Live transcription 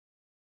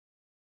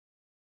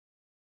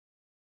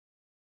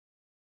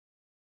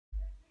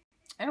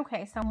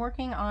Okay, so I'm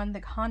working on the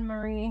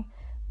KonMari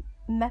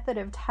method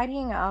of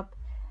tidying up,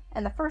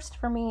 and the first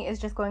for me is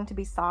just going to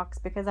be socks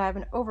because I have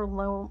an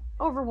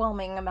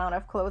overwhelming amount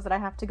of clothes that I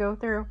have to go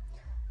through.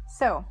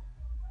 So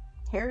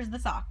here's the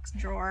socks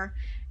drawer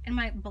and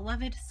my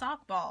beloved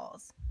sock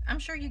balls. I'm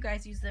sure you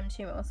guys use them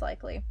too, most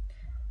likely.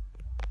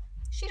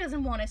 She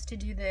doesn't want us to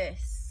do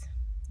this.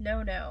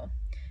 No.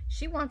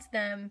 She wants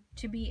them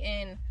to be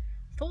in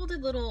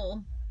folded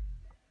little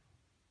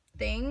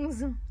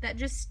things that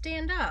just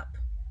stand up.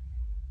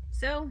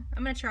 So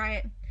I'm gonna try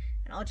it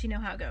and I'll let you know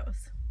how it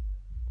goes.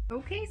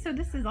 Okay, so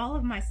this is all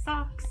of my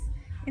socks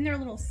in their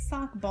little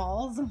sock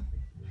balls.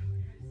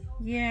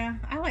 Yeah,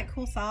 I like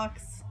cool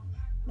socks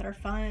that are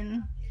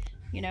fun.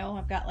 You know,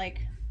 I've got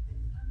like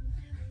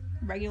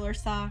regular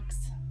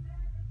socks,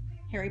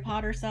 Harry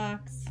Potter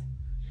socks.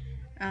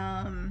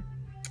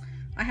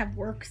 I have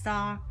work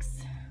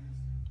socks,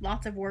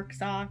 lots of work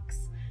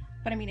socks,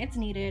 but I mean, it's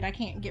needed. I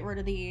can't get rid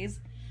of these.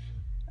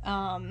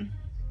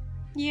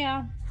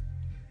 Yeah,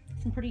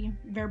 some pretty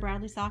Vera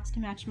Bradley socks to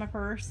match my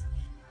purse.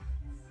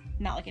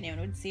 Not like anyone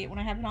would see it when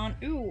I have it on.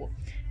 Ooh,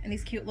 and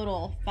these cute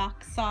little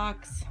fox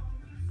socks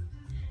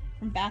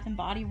from Bath and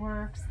Body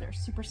Works. They're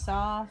super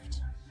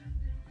soft.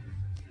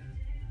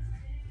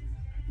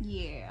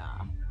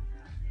 Yeah,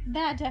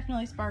 that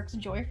definitely sparks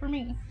joy for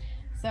me.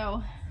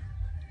 So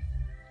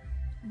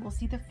we'll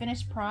see the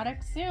finished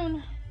product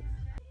soon.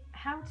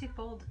 How to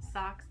fold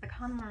socks the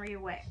KonMari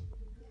way.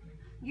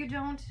 You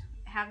don't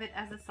have it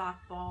as a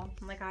sock ball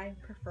like I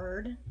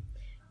preferred.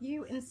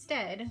 You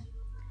instead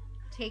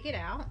take it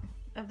out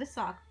of the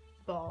sock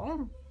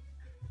ball,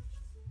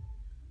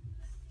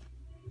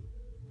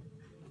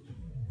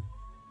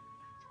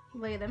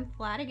 lay them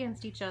flat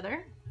against each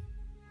other,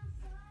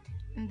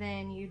 and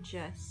then you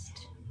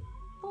just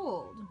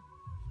fold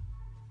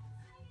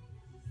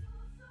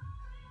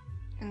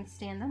and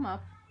stand them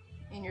up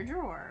in your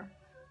drawer.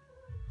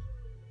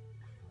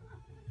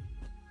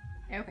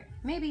 Okay,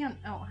 maybe on,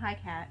 oh, hi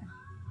cat.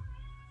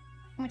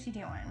 What you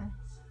doing?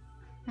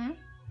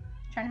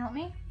 Trying to help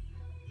me?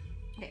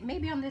 Okay,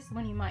 maybe on this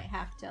one you might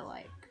have to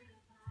like,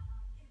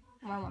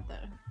 well, I want the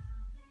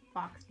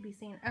box to be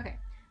seen. Okay,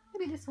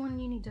 maybe this one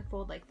you need to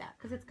fold like that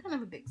because it's kind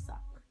of a big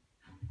sock.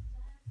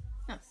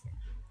 Let's see.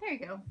 There you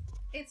go.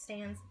 It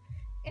stands.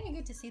 And you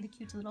get to see the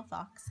cute little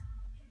fox.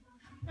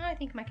 I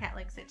think my cat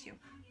likes it too.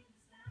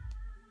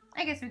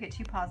 I guess we get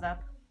 2 paws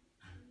up.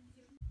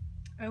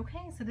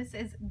 Okay, so this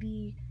is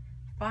the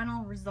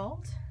final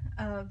result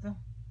of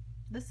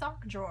the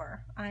sock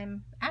drawer.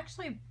 I'm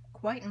actually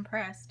quite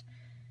impressed.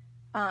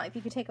 If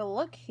you could take a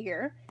look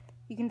here,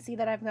 you can see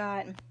that I've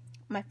got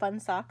my fun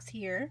socks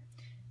here,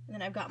 and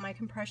then I've got my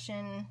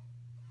compression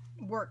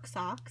work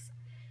socks,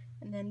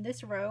 and then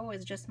this row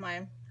is just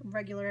my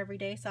regular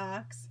everyday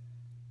socks,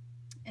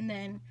 and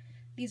then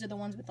these are the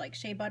ones with like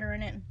shea butter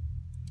in it,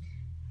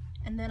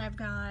 and then I've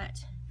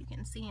got, you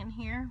can see in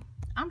here,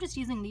 I'm just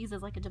using these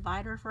as like a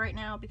divider for right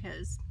now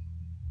because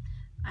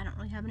I don't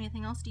really have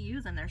anything else to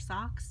use, and they're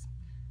socks,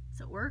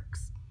 so it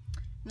works.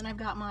 And then I've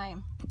got my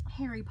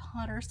Harry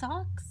Potter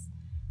socks,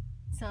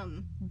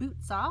 some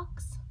boot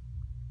socks,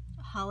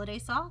 holiday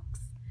socks,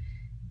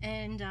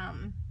 and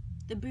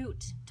the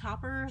boot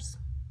toppers.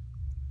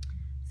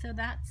 So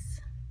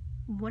that's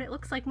what it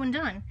looks like when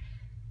done.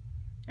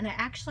 And I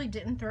actually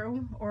didn't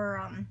throw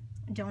or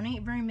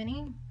donate very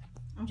many.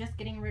 I'm just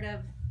getting rid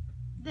of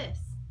this.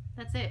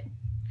 That's it.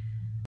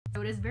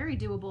 So it is very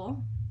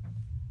doable.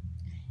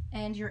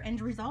 And your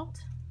end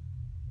result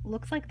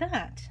looks like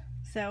that.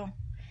 So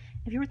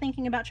if you were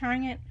thinking about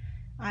trying it,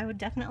 I would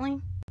definitely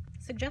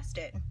suggest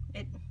it.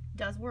 It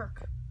does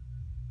work.